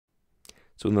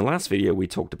So in the last video, we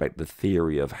talked about the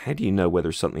theory of how do you know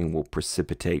whether something will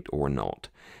precipitate or not.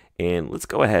 And let's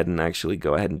go ahead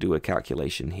and do a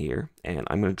calculation here. And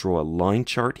I'm going to draw a line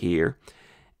chart here.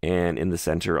 And in the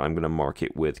center, I'm going to mark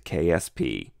it with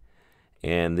Ksp.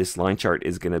 And this line chart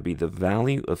is going to be the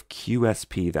value of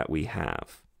Qsp that we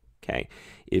have. Okay,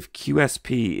 if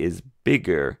Qsp is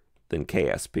bigger than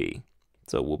Ksp,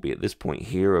 so we'll be at this point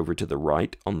here over to the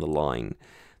right on the line,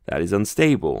 that is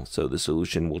unstable, so the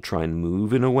solution will try and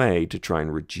move in a way to try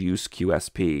and reduce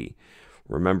Qsp.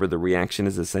 Remember, the reaction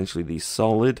is essentially the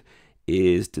solid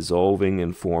is dissolving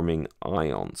and forming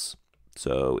ions.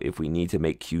 So if we need to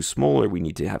make Q smaller, we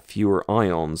need to have fewer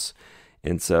ions,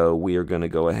 and so we are going to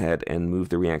go ahead and move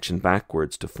the reaction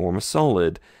backwards to form a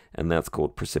solid, and that's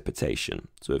called precipitation.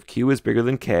 So if Q is bigger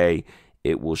than K,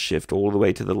 it will shift all the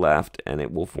way to the left and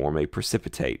it will form a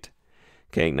precipitate.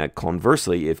 Okay, now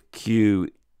conversely, if Q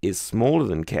is smaller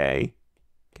than K,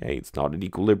 okay, it's not at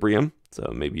equilibrium,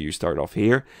 so maybe you start off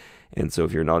here, and so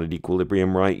if you're not at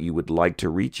equilibrium, right, you would like to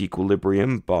reach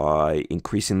equilibrium by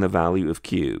increasing the value of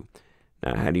Q.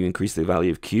 Now, how do you increase the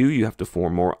value of Q? You have to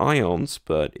form more ions,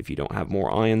 but if you don't have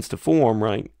more ions to form,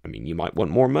 right, I mean, you might want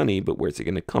more money, but where's it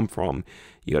going to come from?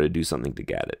 You got to do something to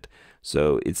get it.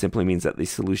 So it simply means that the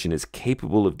solution is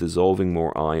capable of dissolving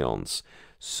more ions.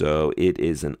 So it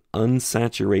is an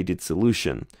unsaturated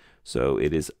solution. So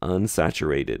it is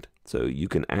unsaturated. So you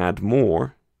can add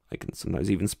more. I can sometimes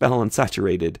even spell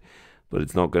unsaturated, but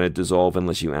it's not going to dissolve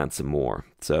unless you add some more.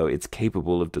 So it's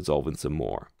capable of dissolving some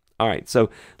more. All right, so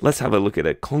let's have a look at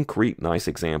a concrete, nice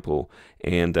example.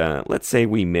 And let's say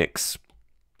we mix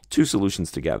two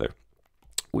solutions together.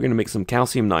 We're going to mix some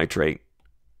calcium nitrate.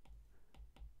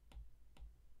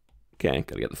 Okay,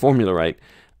 got to get the formula right,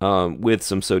 with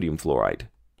some sodium fluoride.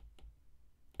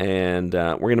 And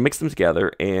we're going to mix them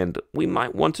together, and we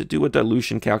might want to do a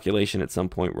dilution calculation at some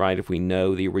point, right? If we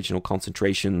know the original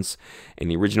concentrations and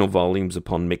the original volumes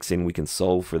upon mixing, we can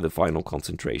solve for the final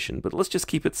concentration. But let's just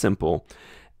keep it simple.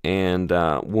 And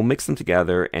we'll mix them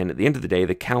together, and at the end of the day,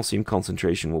 the calcium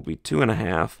concentration will be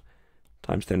 2.5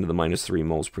 times 10 to the minus 3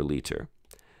 moles per liter.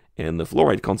 And the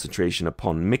fluoride concentration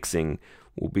upon mixing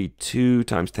will be 2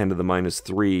 times 10 to the minus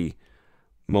 3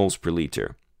 moles per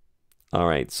liter. All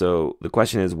right, so the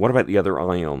question is, what about the other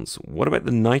ions? What about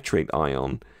the nitrate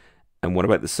ion? And what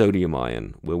about the sodium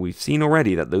ion? Well, we've seen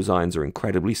already that those ions are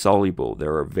incredibly soluble.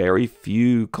 There are very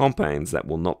few compounds that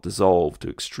will not dissolve to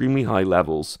extremely high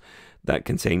levels that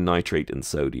contain nitrate and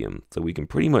sodium. So we can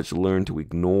pretty much learn to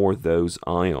ignore those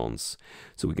ions.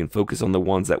 So we can focus on the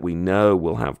ones that we know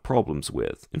we'll have problems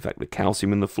with. In fact, the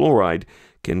calcium in the fluoride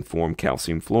can form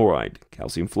calcium fluoride.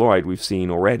 Calcium fluoride, we've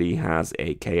seen already, has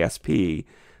a Ksp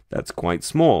that's quite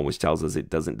small, which tells us it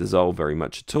doesn't dissolve very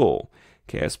much at all.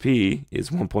 Ksp is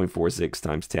 1.46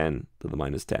 times 10 to the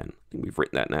minus 10. I think we've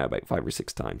written that now about 5 or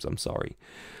 6 times, I'm sorry.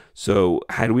 So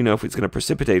how do we know if it's going to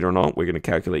precipitate or not? We're going to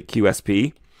calculate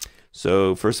Qsp.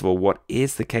 So first of all, what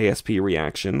is the Ksp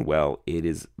reaction? Well, it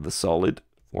is the solid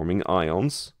forming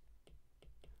ions.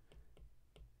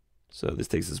 So this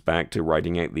takes us back to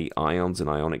writing out the ions and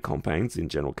ionic compounds in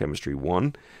General Chemistry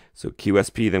 1. So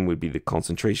Qsp then would be the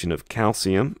concentration of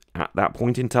calcium at that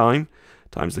point in time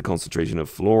times the concentration of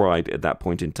fluoride at that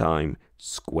point in time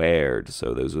squared.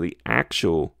 So those are the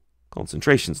actual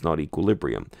concentrations, not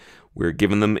equilibrium. We're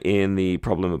given them in the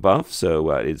problem above. So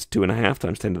it's 2.5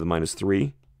 times 10 to the minus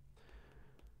 3.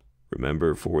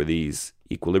 Remember, for these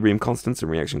equilibrium constants and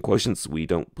reaction quotients, we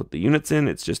don't put the units in.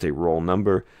 It's just a raw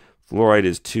number. Fluoride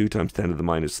is 2 times 10 to the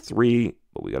minus 3,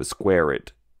 but we got to square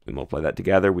it. We multiply that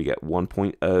together, we get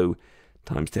 1.0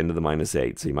 times 10 to the minus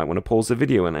 8. So you might want to pause the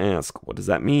video and ask, what does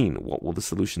that mean? What will the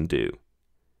solution do?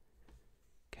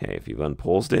 Okay, if you've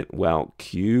unpaused it, well,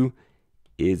 Q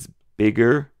is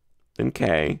bigger than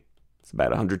K. It's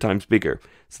about 100 times bigger.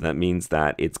 So that means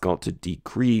that it's got to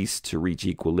decrease to reach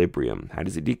equilibrium. How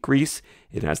does it decrease?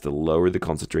 It has to lower the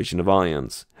concentration of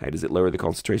ions. How does it lower the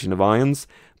concentration of ions?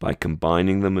 By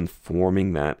combining them and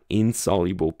forming that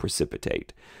insoluble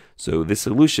precipitate. So this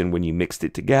solution, when you mixed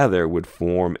it together, would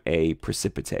form a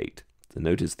precipitate. So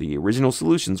notice the original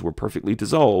solutions were perfectly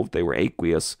dissolved. They were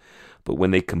aqueous. But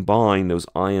when they combine, those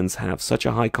ions have such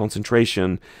a high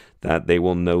concentration that they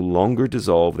will no longer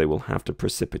dissolve. They will have to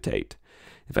precipitate.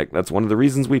 In fact, that's one of the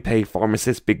reasons we pay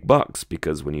pharmacists big bucks,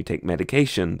 because when you take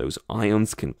medication, those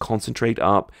ions can concentrate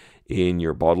up in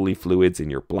your bodily fluids, in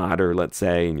your bladder, let's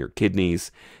say, in your kidneys.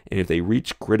 And if they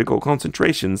reach critical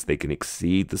concentrations, they can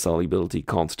exceed the solubility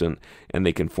constant and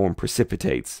they can form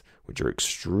precipitates, which are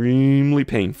extremely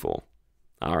painful.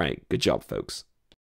 All right, good job, folks.